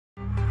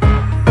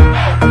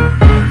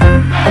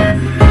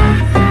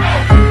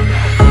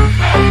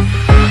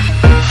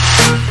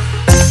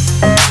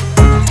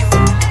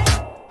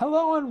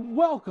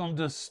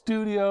welcome to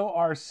Studio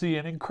RC,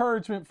 an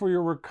encouragement for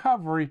your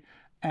recovery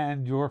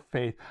and your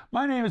faith.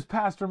 My name is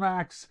Pastor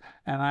Max,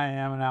 and I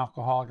am an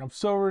alcoholic. I'm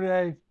sober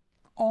today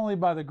only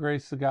by the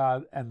grace of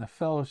God and the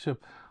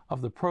fellowship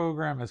of the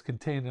program as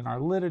contained in our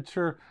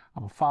literature.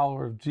 I'm a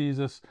follower of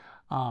Jesus,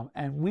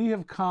 and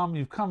you've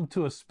come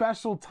to a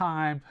special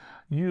time.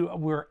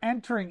 We're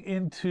entering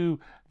into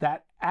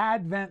that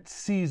Advent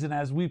season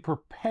as we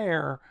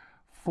prepare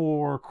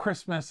for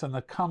Christmas and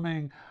the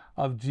coming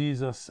of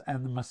Jesus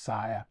and the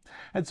Messiah.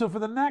 And so for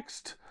the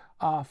next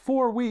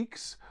 4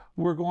 weeks,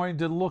 we're going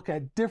to look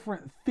at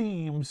different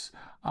themes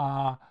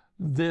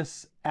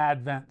this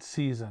Advent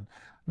season.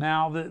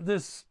 Now,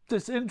 this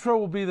intro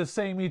will be the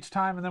same each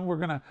time, and then we're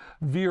going to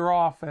veer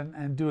off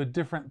and do a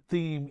different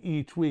theme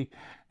each week.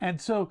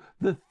 And so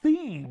the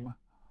theme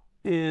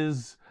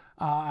is,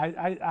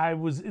 I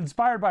was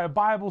inspired by a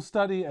Bible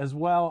study as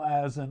well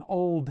as an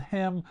old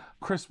hymn,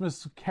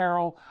 Christmas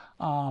carol,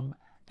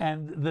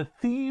 and the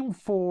theme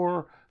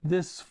for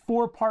this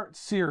 4-part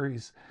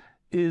series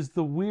is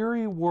 "The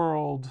Weary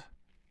World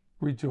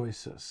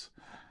Rejoices."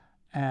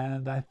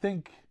 And I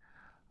think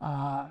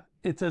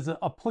it's as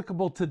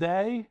applicable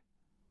today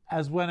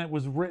as when it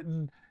was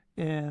written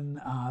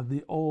in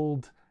the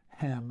old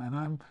hymn. And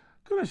I'm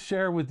going to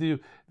share with you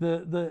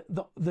the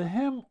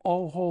hymn,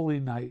 "O Holy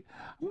Night."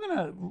 I'm going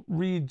to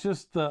read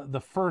just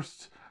the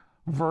first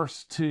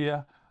verse to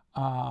you.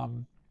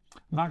 I'm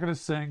not going to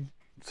sing,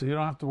 so you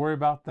don't have to worry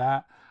about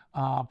that.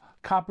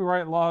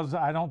 Copyright laws,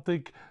 I don't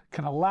think,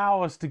 can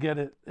allow us to get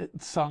it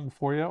sung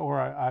for you,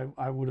 or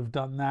I would have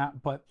done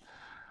that. But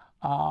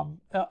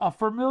a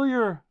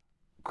familiar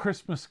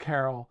Christmas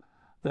carol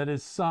that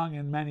is sung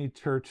in many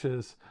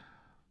churches,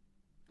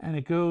 and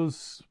it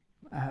goes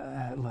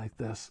like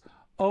this.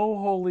 "O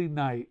holy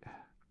night,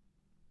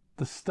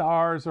 the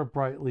stars are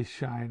brightly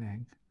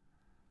shining.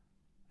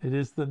 It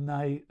is the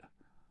night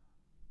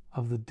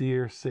of the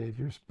dear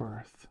Savior's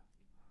birth.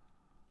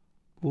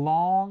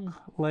 Long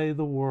lay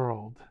the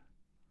world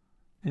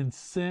in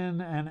sin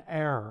and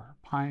error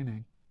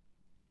pining,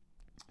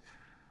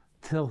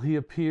 till he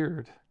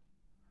appeared,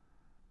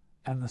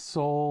 and the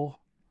soul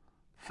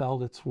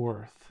felt its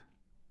worth.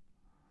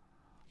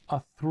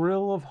 A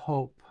thrill of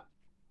hope,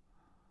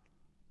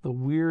 the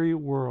weary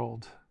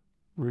world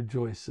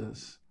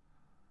rejoices,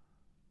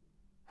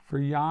 for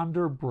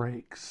yonder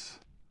breaks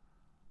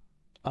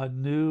a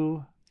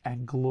new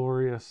and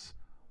glorious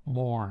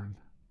morn."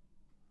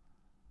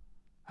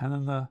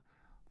 And then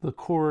the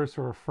chorus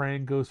or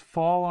refrain goes,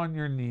 "Fall on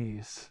your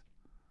knees.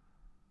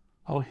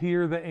 Oh,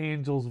 hear the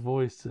angels'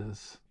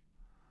 voices.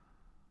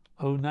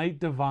 O night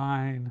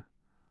divine,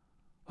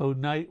 O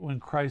night when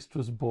Christ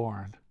was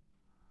born.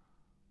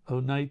 O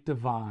night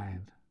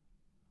divine,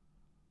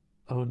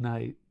 O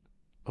night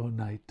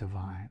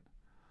divine."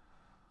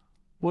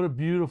 What a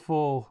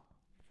beautiful,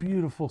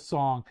 beautiful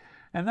song.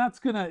 And that's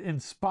going to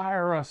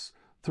inspire us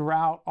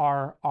throughout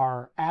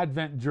our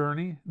Advent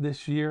journey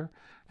this year.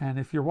 And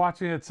if you're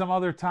watching it at some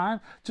other time,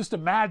 just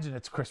imagine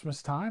it's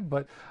Christmas time.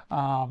 But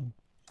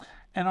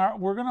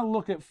we're going to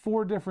look at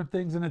 4 different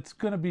things, and it's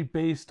going to be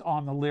based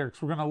on the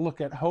lyrics. We're going to look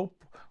at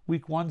hope.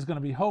 Week 1 is going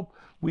to be hope.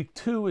 Week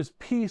 2 is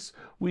peace.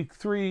 Week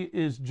 3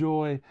 is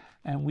joy.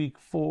 And week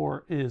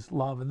 4 is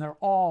love. And they're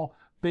all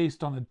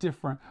based on a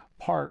different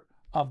part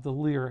of the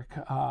lyric.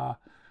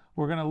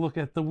 We're going to look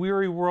at "The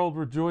Weary World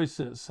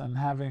Rejoices" and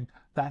having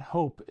that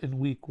hope in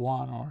week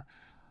 1, or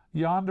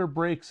 "Yonder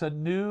breaks a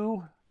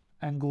new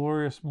and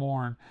glorious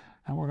morn."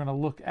 And we're going to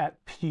look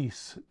at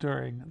peace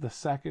during the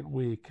 2nd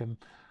week, and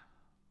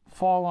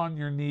 "Fall on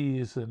your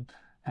knees," and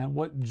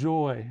what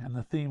joy, and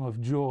the theme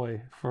of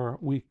joy for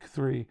week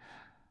 3.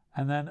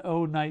 And then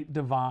 "O Night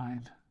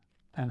Divine,"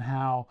 and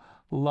how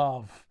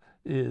love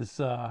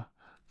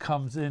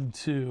comes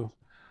into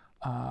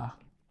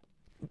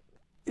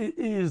it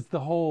is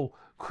the whole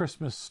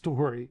Christmas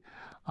story,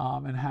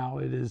 and how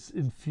it is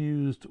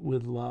infused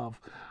with love.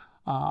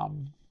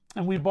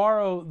 And we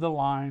borrow the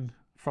line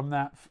from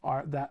that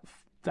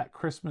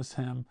Christmas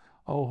hymn,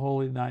 "O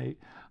Holy Night,"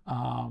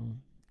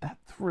 that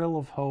thrill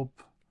of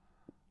hope,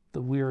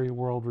 the weary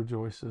world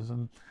rejoices.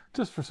 And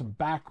just for some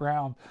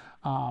background,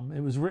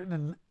 it was written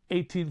in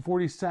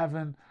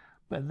 1847,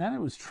 but then it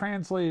was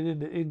translated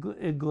into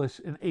English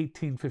in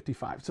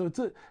 1855. So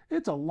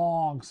it's a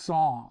long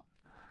song.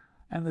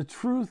 And the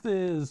truth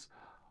is,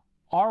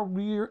 our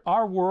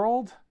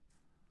world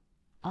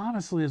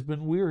honestly has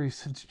been weary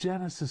since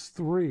Genesis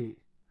 3.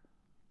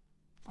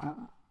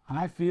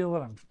 I feel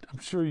it. I'm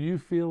sure you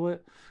feel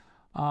it.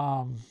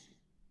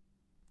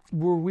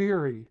 We're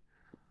weary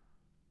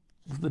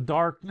of the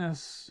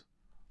darkness,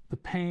 the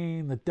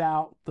pain, the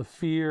doubt, the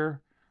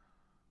fear.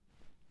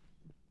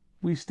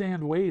 We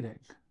stand waiting.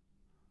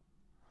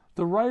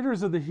 The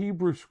writers of the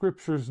Hebrew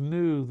Scriptures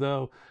knew,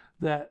 though,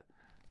 that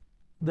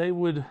the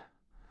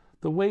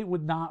wait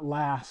would not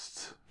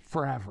last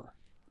forever.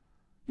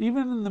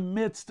 Even in the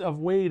midst of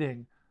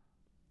waiting,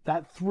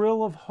 that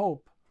thrill of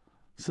hope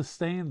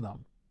sustained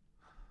them.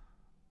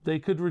 They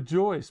could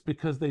rejoice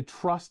because they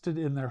trusted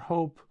in their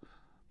hope,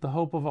 the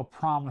hope of a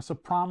promise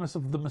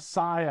of the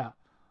Messiah,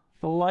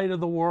 the light of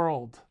the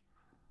world,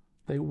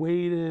 They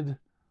waited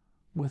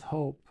with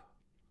hope.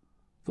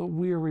 The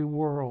weary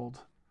world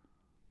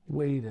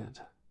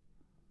waited.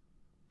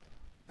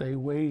 They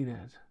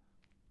waited.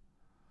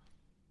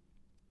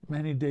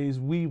 Many days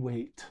we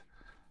wait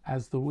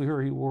as the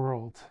weary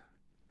world.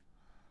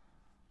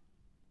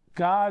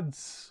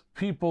 God's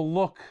people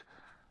look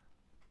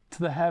to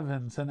the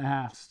heavens and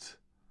asked,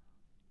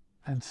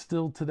 and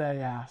still today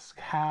ask,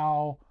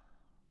 how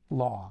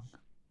long?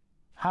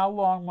 How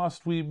long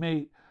must we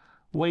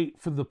wait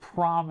for the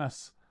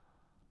promise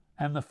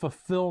and the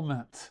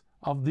fulfillment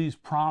of these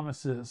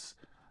promises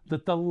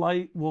that the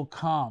light will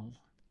come?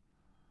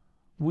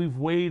 We've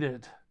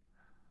waited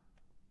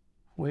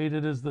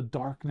as the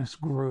darkness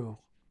grew,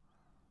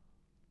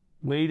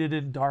 waited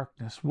in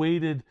darkness,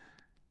 waited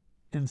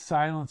in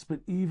silence,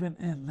 but even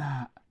in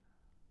that,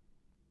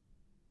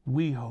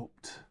 we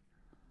hoped.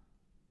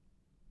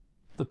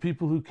 The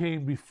people who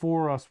came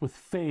before us with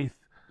faith,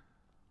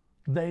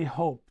 they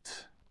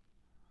hoped.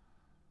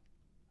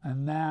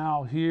 And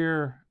now,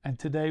 here and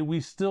today,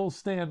 we still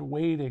stand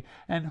waiting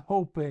and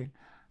hoping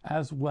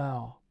as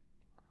well.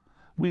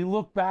 We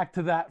look back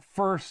to that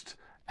first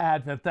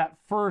Advent, that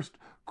first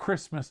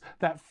Christmas,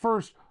 that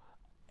first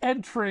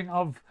entering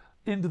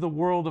into the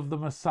world of the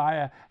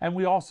Messiah, and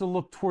we also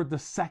look toward the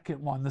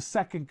second one, the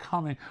second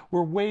coming.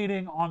 We're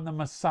waiting on the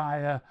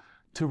Messiah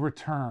to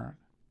return.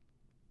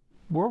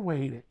 We're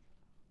waiting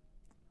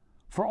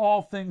for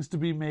all things to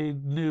be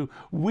made new.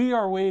 We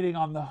are waiting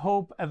on the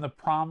hope and the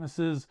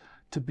promises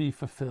to be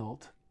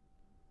fulfilled.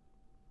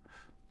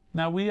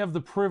 Now we have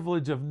the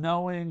privilege of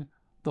knowing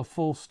the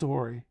full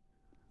story.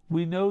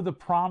 We know the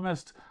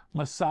promised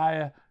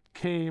Messiah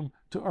came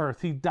to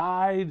earth. He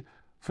died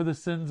for the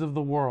sins of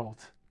the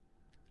world.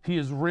 He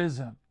is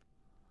risen.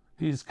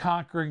 He is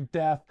conquering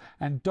death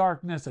and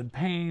darkness and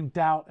pain,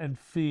 doubt and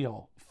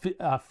fear.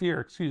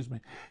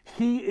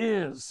 He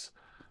is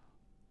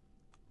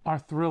our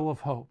thrill of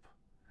hope.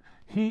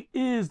 He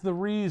is the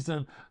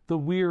reason the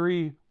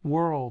weary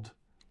world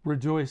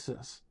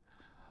rejoices.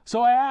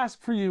 So I ask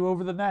for you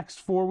over the next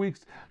 4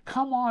 weeks,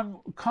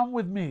 come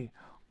with me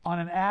on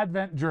an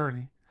Advent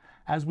journey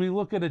as we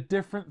look at a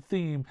different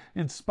theme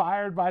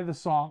inspired by the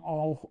song,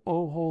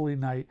 O Holy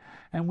Night,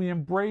 and we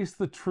embrace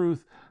the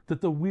truth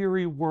that the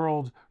weary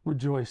world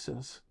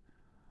rejoices.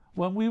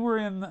 When we were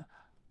in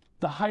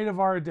the height of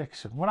our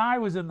addiction, when I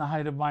was in the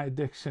height of my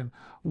addiction,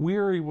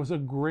 weary was a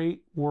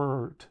great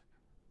word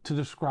to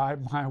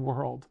describe my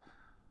world.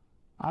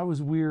 I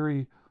was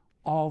weary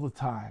all the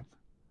time.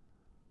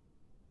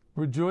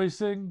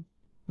 Rejoicing,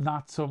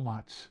 not so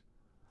much.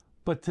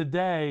 But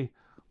today,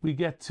 we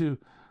get to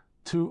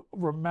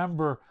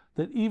remember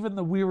that even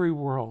the weary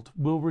world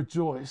will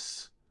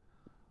rejoice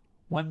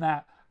when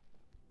that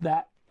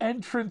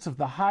entrance of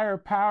the higher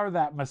power,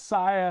 that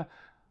Messiah,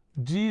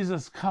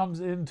 Jesus, comes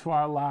into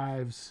our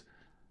lives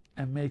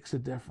and makes a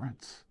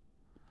difference.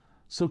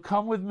 So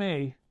come with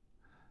me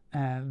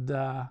and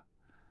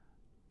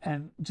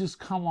just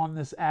come on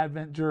this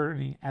Advent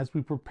journey as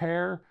we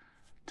prepare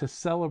to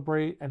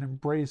celebrate and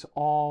embrace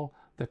all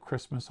that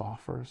Christmas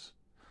offers.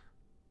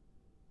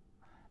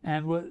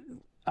 And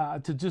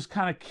to just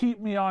kind of keep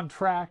me on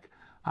track,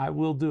 I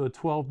will do a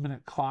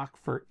 12-minute clock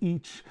for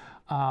each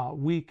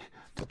week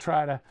to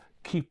try to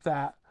keep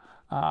that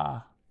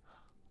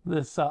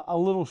this a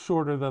little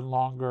shorter than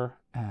longer,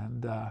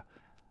 and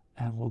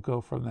we'll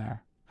go from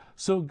there.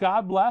 So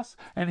God bless,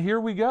 and here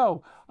we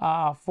go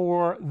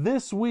for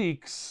this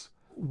week's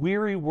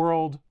Weary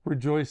World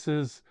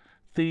Rejoices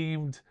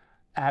themed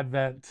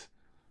Advent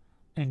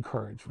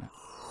encouragement.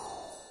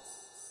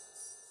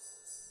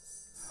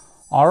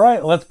 All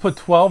right, let's put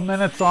 12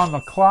 minutes on the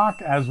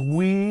clock as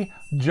we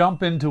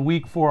jump into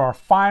week 4, our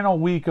final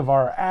week of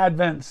our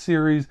Advent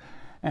series.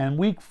 And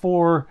week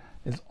 4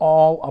 is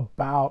all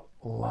about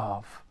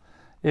love.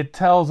 It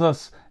tells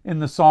us in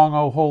the song,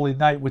 O Holy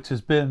Night, which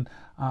has been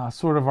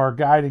sort of our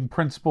guiding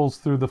principles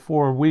through the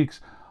 4 weeks,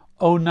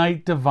 O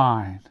night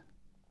divine,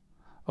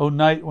 O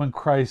night when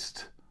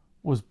Christ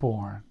was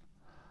born.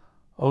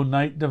 O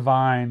night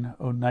divine,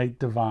 O night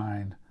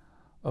divine,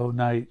 O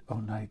night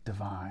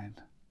divine.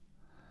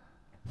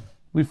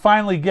 We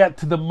finally get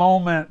to the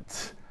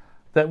moment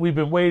that we've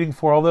been waiting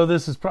for, although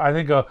this is, I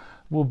think,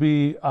 will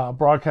be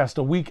broadcast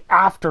a week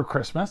after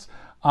Christmas.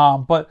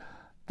 But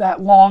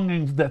that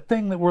longing, that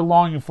thing that we're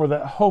longing for,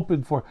 that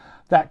hoping for,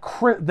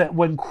 that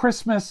when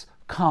Christmas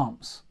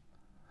comes,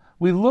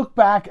 we look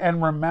back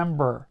and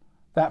remember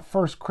that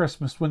first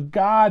Christmas when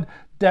God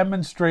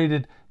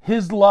demonstrated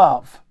His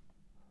love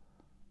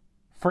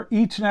for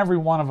each and every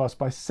one of us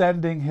by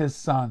sending His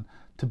Son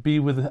to be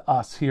with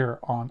us here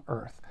on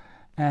earth.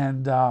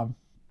 And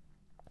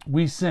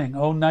we sing,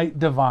 O night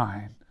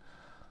divine,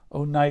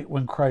 O night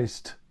when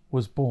Christ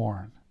was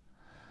born.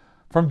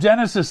 From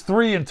Genesis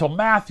 3 until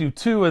Matthew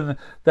 2 and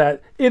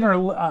that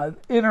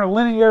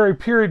interlineary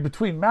period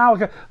between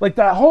Malachi, like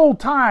that whole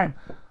time,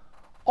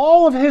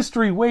 all of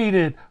history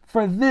waited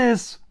for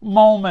this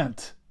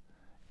moment.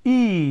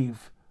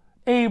 Eve,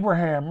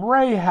 Abraham,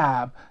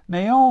 Rahab,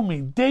 Naomi,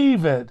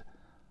 David,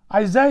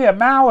 Isaiah,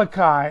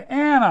 Malachi,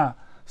 Anna,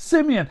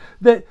 Simeon,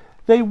 that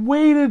They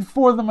waited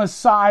for the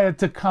Messiah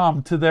to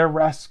come to their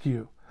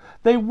rescue.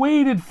 They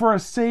waited for a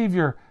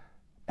Savior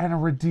and a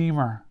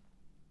Redeemer.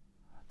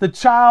 The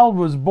child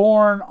was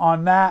born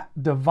on that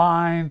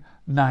divine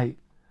night,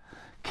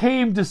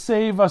 came to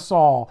save us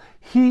all.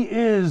 He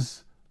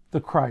is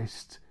the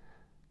Christ.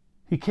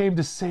 He came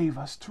to save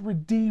us, to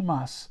redeem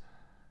us,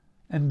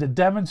 and to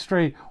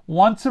demonstrate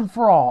once and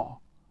for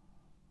all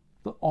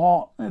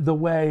the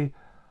way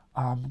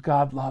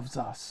God loves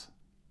us.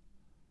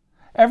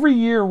 Every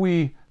year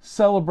we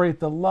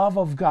celebrate the love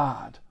of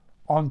God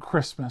on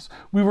Christmas.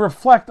 We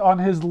reflect on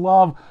His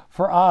love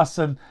for us,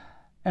 and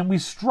we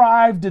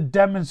strive to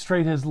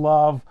demonstrate His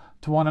love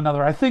to one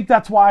another. I think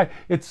that's why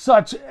it's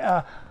such,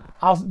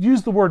 I'll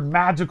use the word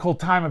magical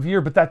time of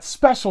year, but that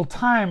special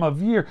time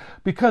of year,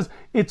 because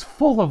it's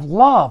full of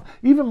love,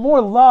 even more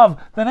love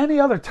than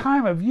any other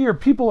time of year.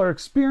 People are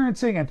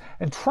experiencing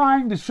and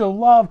trying to show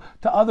love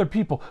to other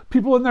people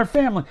in their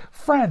family,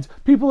 friends,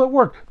 people at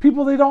work,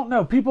 people they don't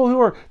know, people who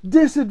are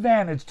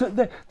disadvantaged.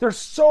 There's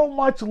so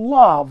much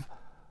love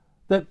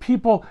that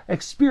people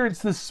experience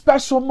this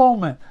special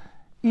moment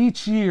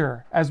each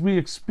year as we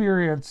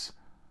experience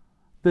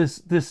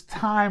this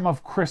time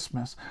of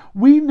Christmas.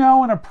 We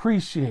know and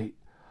appreciate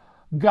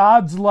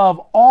God's love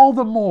all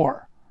the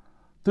more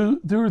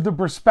through the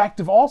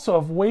perspective also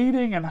of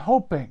waiting and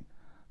hoping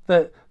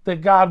that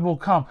God will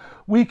come.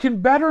 We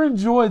can better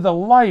enjoy the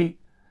light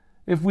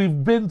if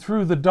we've been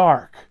through the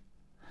dark.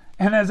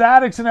 And as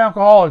addicts and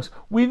alcoholics,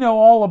 we know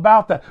all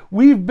about that.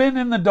 We've been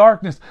in the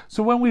darkness.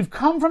 So when we've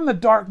come from the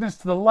darkness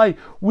to the light,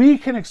 we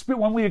can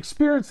when we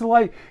experience the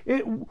light,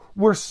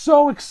 we're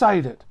so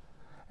excited.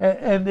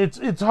 And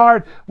it's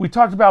hard. We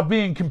talked about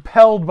being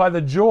compelled by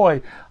the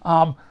joy.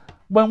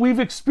 When we've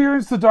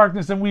experienced the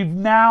darkness and we've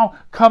now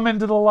come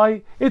into the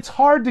light, it's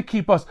hard to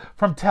keep us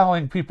from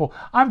telling people,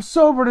 I'm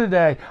sober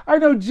today. I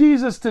know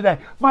Jesus today.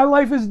 My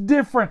life is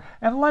different.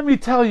 And let me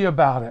tell you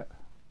about it.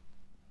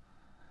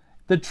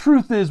 The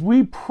truth is,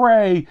 we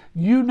pray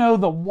you know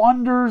the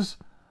wonders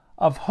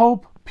of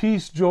hope,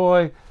 peace,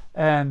 joy,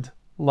 and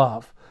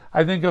love.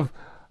 I think of,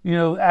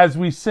 as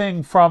we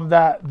sing from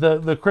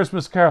the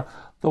Christmas carol,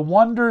 the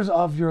wonders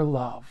of your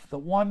love, the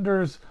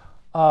wonders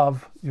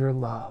of your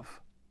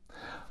love.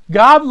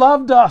 God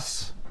loved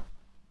us,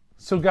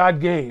 so God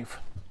gave.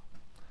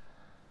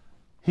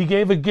 He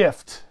gave a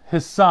gift,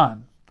 His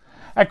Son.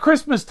 At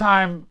Christmas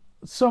time,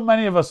 so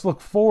many of us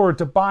look forward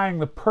to buying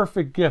the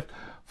perfect gift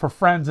for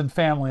friends and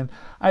family.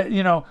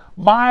 And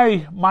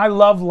my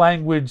love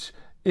language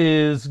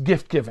is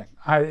gift giving.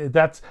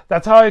 That's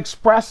how I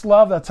express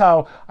love. That's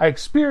how I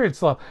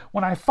experience love.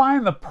 When I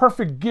find the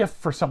perfect gift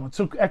for someone.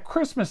 So at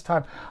Christmas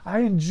time, I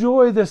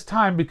enjoy this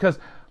time because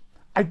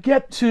I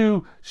get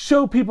to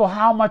show people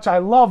how much I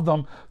love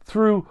them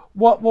through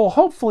what will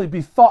hopefully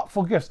be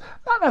thoughtful gifts.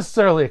 Not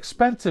necessarily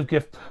expensive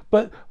gifts,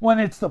 but when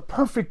it's the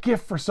perfect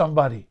gift for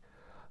somebody.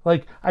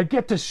 Like I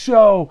get to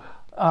show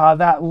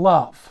that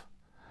love.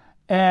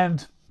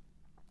 And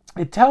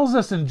it tells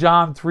us in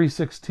John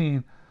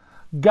 3:16,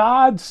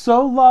 God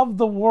so loved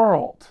the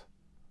world,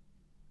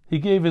 He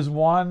gave His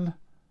one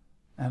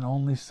and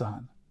only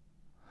Son,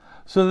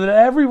 so that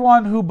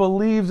everyone who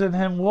believes in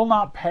Him will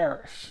not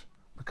perish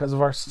because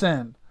of our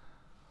sin,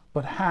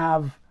 but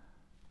have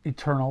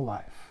eternal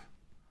life.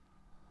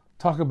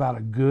 Talk about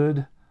a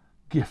good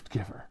gift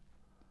giver.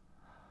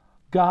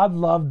 God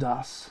loved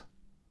us,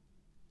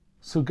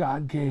 so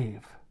God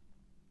gave.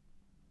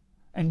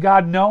 And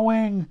God,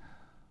 knowing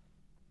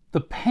the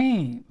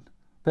pain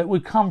that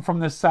would come from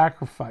this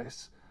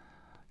sacrifice,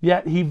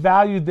 yet He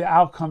valued the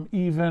outcome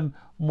even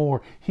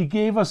more. He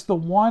gave us the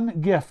one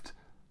gift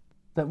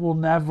that will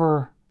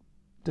never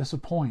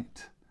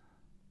disappoint.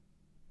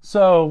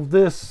 So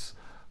this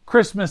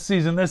Christmas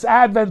season, this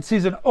Advent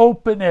season,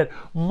 open it,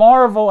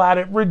 marvel at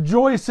it,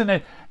 rejoice in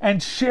it,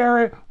 and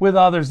share it with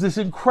others. This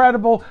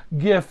incredible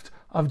gift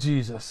of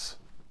Jesus.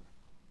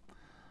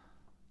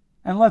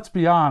 And let's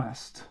be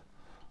honest,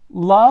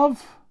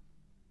 love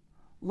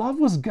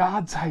was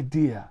God's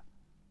idea.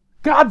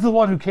 God's the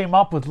one who came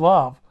up with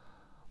love.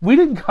 We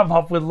didn't come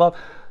up with love.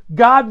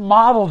 God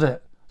modeled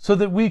it so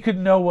that we could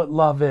know what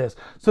love is,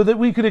 so that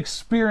we could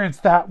experience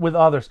that with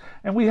others.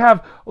 And we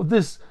have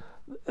this,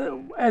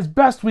 as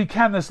best we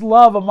can, this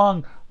love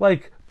among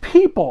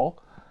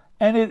people,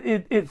 and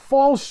it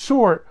falls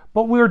short,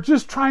 but we're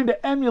just trying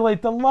to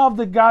emulate the love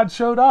that God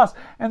showed us.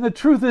 And the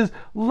truth is,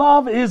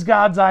 love is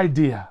God's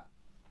idea.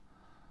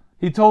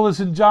 He told us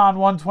in John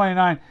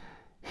 1:29,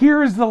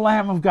 here is the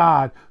Lamb of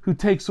God who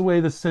takes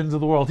away the sins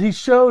of the world. He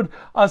showed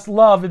us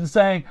love in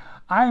saying,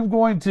 I am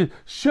going to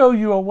show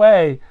you a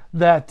way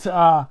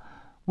that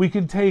we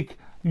can take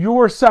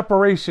your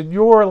separation,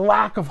 your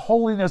lack of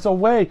holiness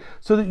away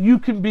so that you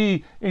can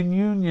be in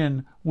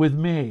union with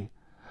me.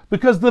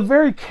 Because the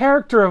very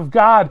character of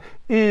God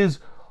is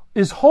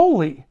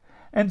holy.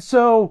 And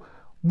so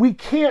we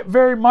can't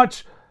very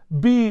much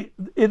be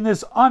in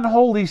this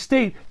unholy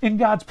state in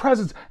God's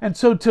presence. And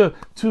so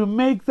to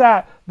make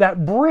that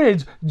that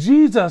bridge,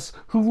 Jesus,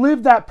 who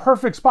lived that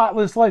perfect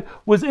spotless life,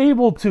 was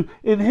able to,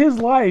 in his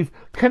life,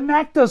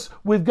 connect us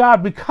with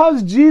God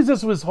because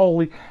Jesus was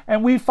holy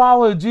and we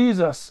follow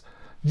Jesus.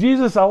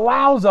 Jesus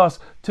allows us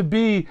to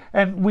be,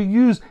 and we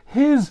use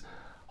his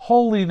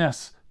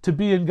holiness to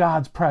be in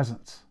God's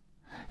presence.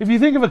 If you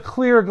think of a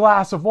clear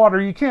glass of water,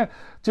 you can't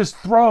just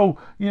throw,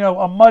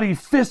 a muddy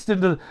fist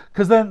into,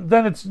 because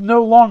then it's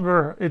no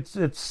longer,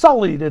 it's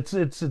sullied,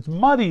 it's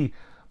muddy.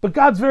 But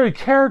God's very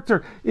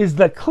character is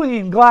the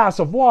clean glass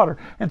of water.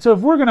 And so if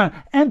we're going to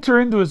enter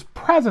into his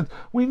presence,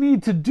 we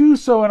need to do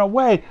so in a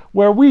way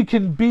where we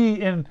can be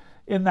in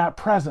that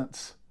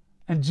presence.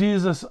 And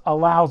Jesus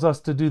allows us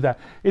to do that.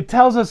 It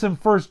tells us in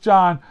 1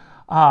 John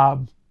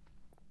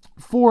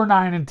 4,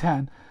 9, and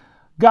 10,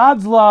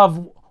 God's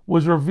love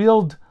was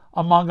revealed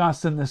among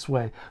us in this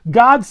way.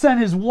 God sent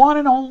his one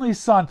and only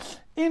Son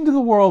into the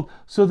world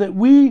so that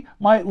we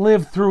might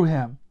live through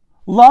him.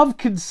 Love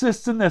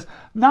consists in this,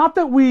 not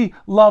that we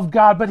love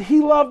God, but he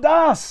loved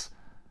us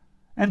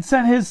and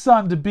sent his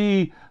Son to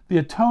be the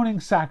atoning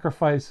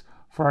sacrifice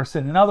for our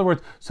sin. In other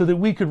words, so that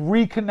we could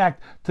reconnect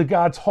to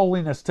God's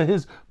holiness, to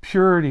his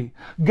purity.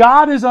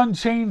 God is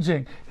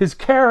unchanging. His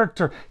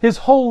character, his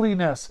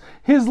holiness,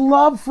 his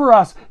love for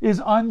us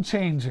is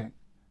unchanging.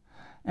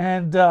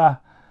 And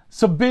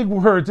some big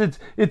words.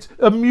 It's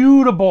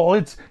immutable.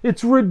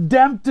 It's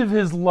redemptive,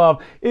 his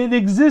love. It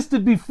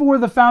existed before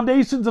the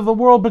foundations of the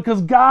world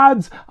because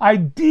God's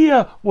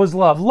idea was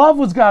love. Love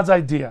was God's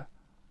idea.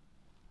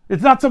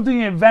 It's not something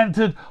he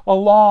invented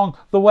along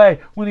the way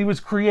when he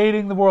was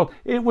creating the world.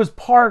 It was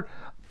part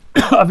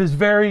of his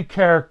very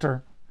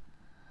character.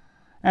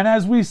 And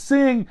as we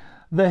sing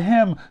the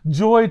hymn,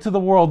 Joy to the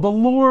World, the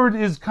Lord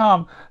is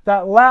come,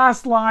 that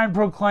last line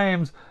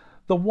proclaims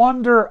the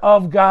wonder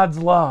of God's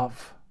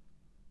love.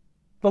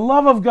 The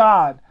love of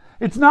God.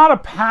 It's not a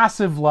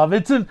passive love.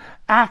 It's an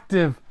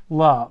active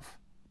love.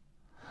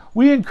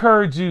 We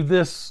encourage you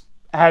this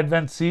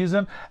Advent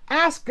season,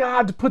 ask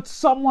God to put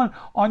someone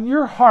on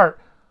your heart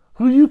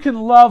who you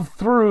can love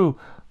through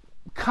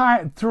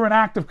an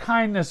act of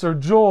kindness or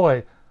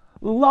joy.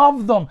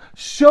 Love them.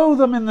 Show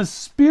them in the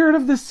spirit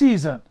of the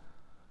season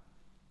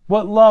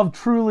what love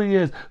truly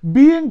is.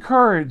 Be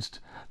encouraged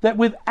that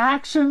with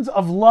actions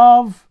of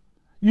love,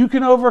 you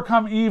can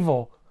overcome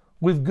evil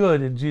with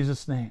good in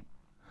Jesus' name.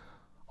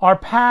 Our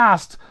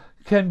past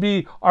can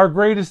be our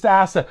greatest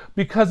asset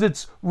because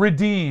it's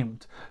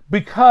redeemed.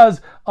 Because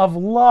of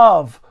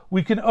love,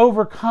 we can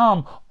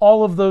overcome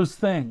all of those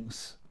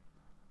things.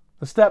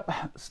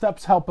 The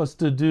steps help us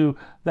to do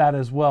that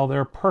as well.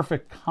 They're a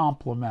perfect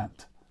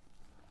complement.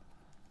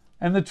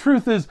 And the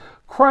truth is,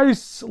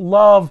 Christ's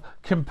love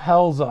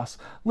compels us.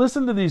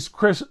 Listen to these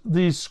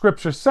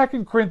scriptures.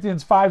 2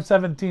 Corinthians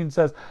 5:17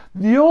 says,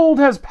 "The old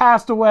has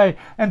passed away,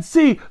 and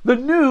see, the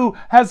new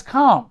has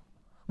come."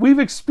 We've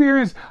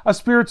experienced a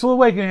spiritual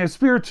awakening, a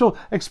spiritual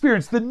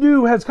experience. The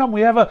new has come.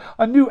 We have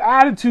a new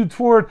attitude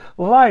toward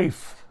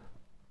life.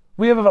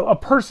 We have a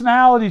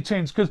personality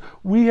change because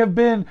we have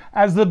been,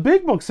 as the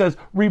big book says,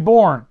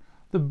 reborn.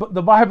 The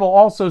Bible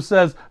also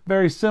says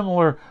very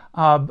similar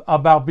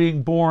about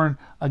being born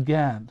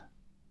again.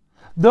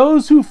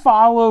 Those who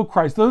follow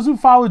Christ, those who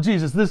follow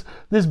Jesus,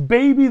 this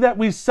baby that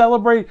we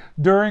celebrate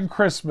during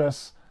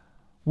Christmas,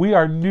 we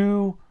are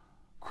new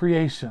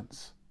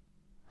creations.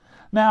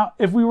 Now,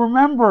 if we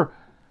remember,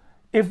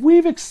 if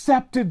we've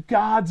accepted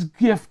God's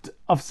gift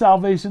of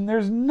salvation,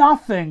 there's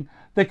nothing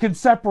that can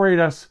separate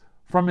us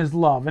from his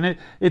love. And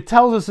it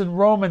tells us in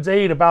Romans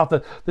 8 about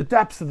the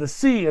depths of the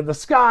sea and the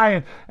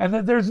sky, and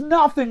that there's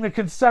nothing that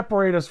can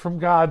separate us from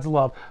God's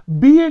love.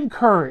 Be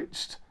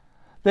encouraged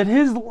that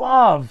his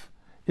love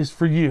is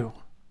for you.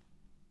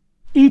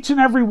 Each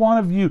and every one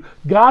of you,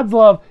 God's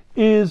love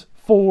is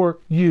for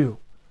you.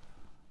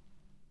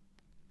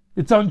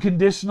 It's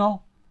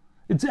unconditional.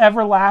 It's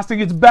everlasting.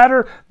 It's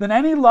better than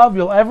any love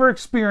you'll ever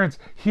experience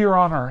here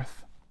on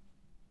earth.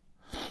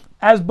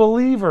 As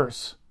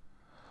believers,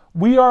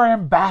 we are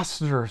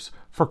ambassadors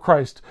for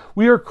Christ.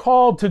 We are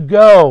called to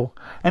go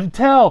and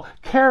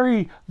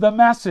carry the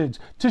message,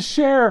 to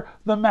share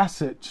the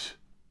message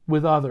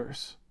with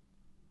others.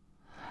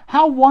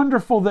 How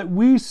wonderful that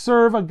we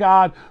serve a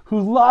God who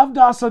loved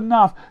us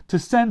enough to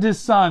send his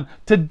Son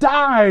to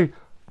die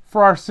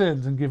for our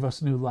sins and give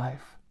us new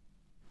life.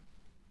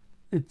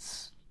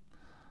 It's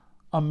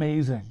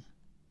amazing.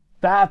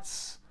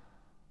 That's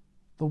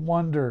the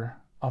wonder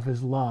of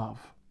his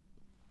love.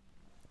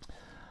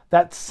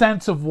 That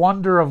sense of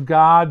wonder of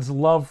God's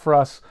love for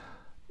us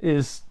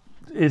is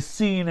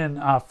seen in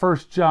 1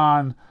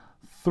 John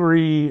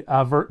 3,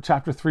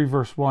 chapter 3,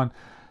 verse 1.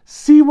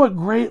 See what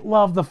great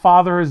love the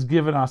Father has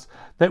given us,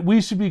 that we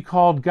should be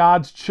called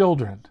God's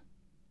children.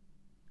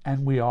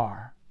 And we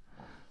are.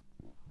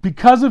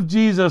 Because of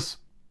Jesus,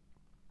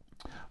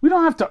 we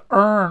don't have to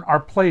earn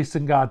our place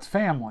in God's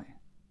family.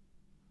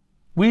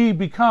 We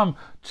become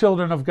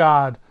children of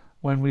God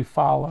when we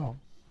follow.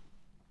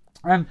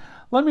 And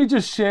let me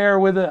just share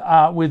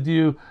with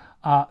you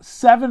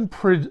seven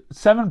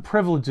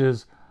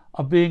privileges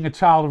of being a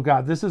child of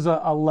God. This is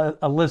a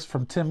list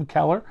from Tim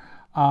Keller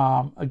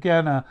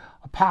again, a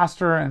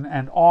pastor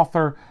and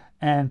author.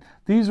 And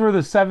these were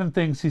the 7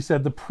 things he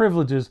said, the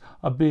privileges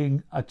of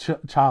being a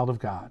child of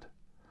God.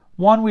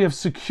 1, we have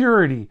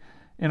security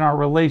in our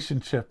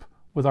relationship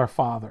with our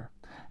Father.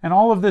 And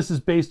all of this is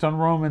based on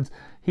Romans.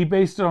 He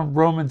based it on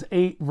Romans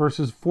 8,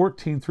 verses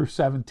 14 through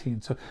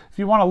 17. So if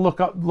you want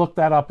to look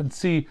that up and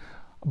see,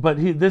 but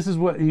this is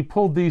what he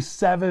pulled, these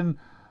 7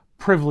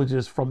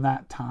 privileges from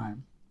that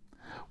time.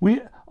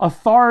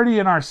 Authority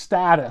in our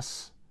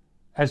status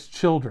as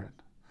children,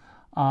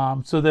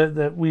 so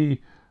that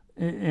we,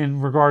 in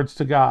regards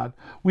to God,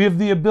 we have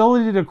the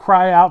ability to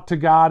cry out to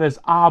God as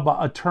Abba,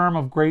 a term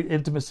of great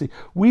intimacy.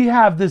 We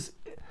have this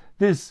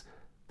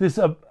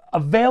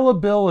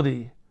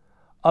availability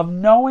of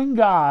knowing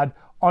God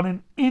on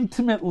an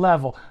intimate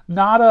level,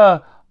 not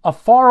a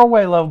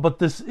faraway level, but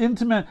this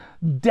intimate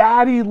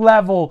daddy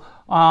level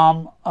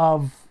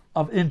of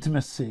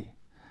intimacy.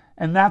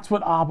 And that's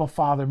what Abba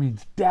Father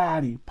means,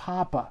 daddy,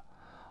 papa.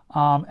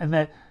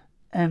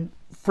 And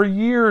for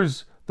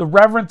years, the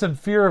reverence and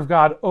fear of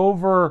God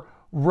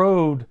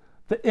overrode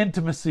the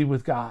intimacy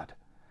with God.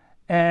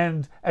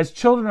 And as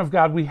children of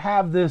God, we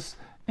have this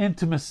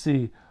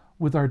intimacy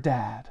with our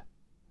dad.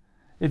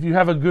 If you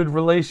have a good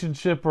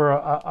relationship or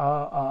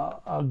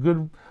a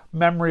good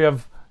memory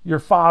of your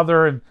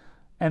father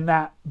and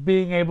that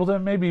being able to,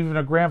 maybe even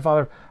a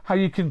grandfather, how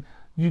you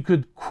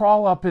could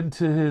crawl up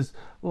into his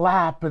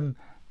lap and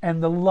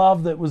the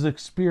love that was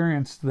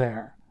experienced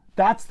there.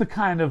 That's the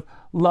kind of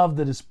love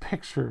that is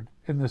pictured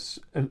in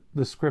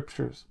the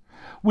scriptures.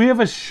 We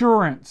have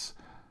assurance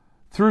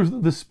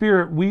through the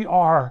Spirit. We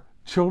are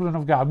children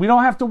of God. We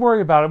don't have to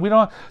worry about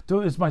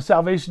it. Is my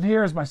salvation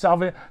here?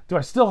 Do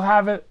I still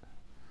have it?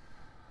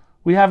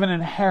 We have an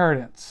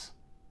inheritance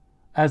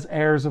as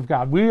heirs of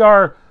God. We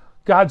are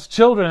God's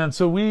children, and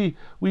so we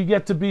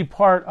get to be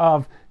part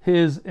of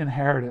his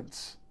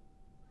inheritance.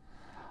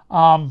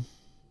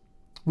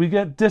 We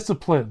get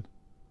discipline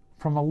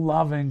from a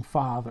loving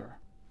Father.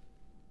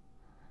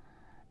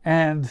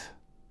 And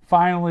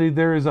finally,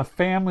 there is a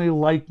family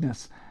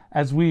likeness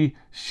as we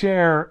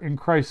share in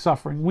Christ's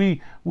suffering.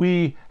 We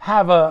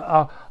have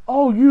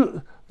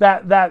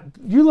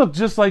you look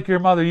just like your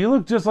mother, you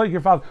look just like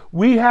your father.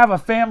 We have a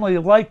family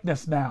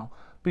likeness now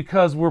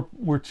because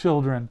we're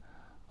children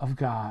of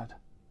God.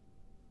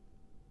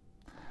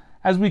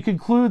 As we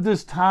conclude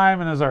this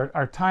time and as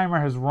our timer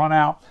has run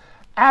out,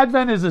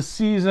 Advent is a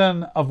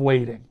season of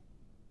waiting.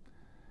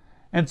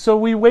 And so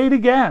we wait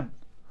again,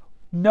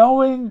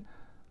 knowing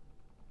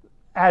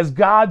as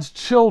God's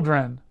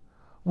children,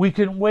 we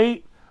can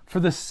wait for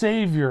the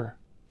Savior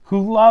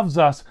who loves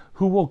us,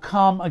 who will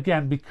come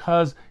again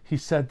because he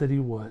said that he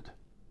would.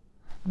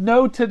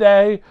 Know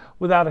today,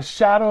 without a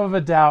shadow of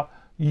a doubt,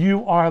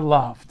 you are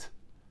loved.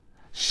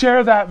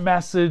 Share that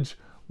message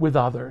with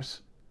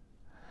others.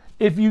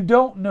 If you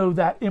don't know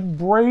that,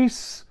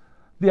 embrace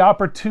the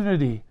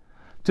opportunity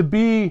to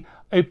be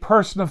a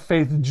person of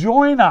faith.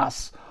 Join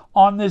us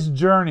on this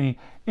journey.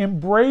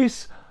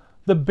 Embrace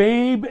the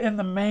babe in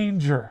the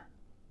manger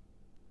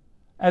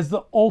as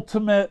the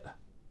ultimate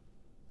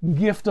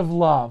gift of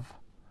love,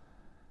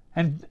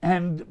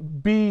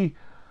 and be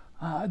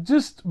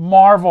just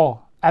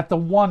marvel at the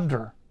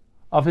wonder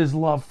of his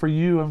love for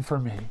you and for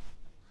me.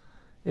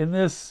 In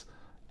this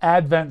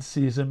Advent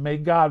season, may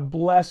God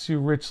bless you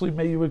richly.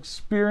 May you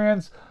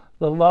experience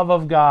the love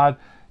of God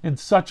in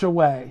such a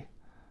way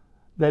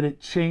that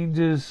it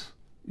changes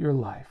your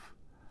life.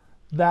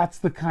 That's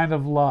the kind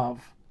of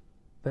love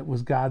that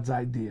was God's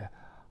idea,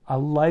 a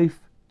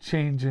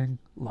life-changing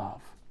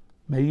love.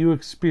 May you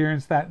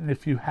experience that, and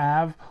if you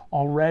have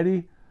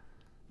already,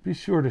 be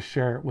sure to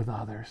share it with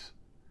others.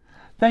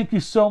 Thank you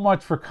so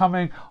much for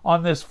coming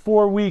on this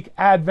 4-week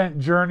Advent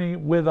journey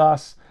with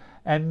us,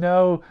 and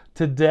know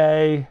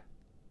today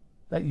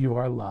that you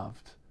are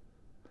loved.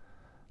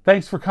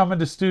 Thanks for coming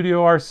to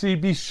Studio RC.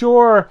 Be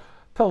sure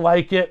to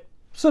like it,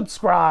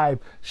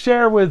 subscribe,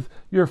 share with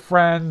your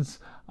friends.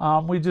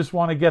 We just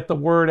want to get the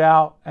word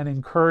out and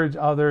encourage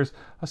others,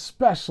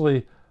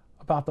 especially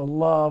about the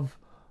love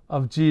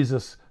of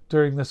Jesus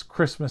during this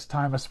Christmas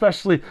time,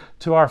 especially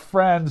to our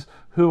friends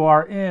who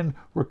are in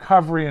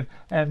recovery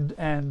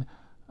and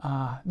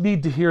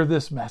need to hear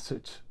this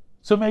message.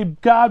 So may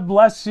God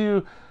bless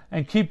you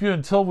and keep you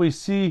until we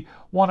see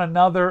one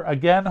another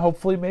again,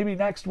 hopefully maybe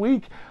next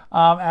week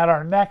at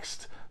our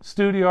next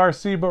Studio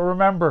RC. But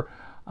remember,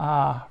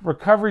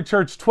 Recovery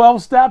Church,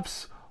 12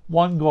 steps,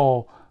 one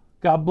goal.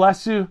 God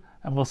bless you,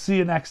 and we'll see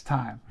you next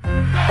time.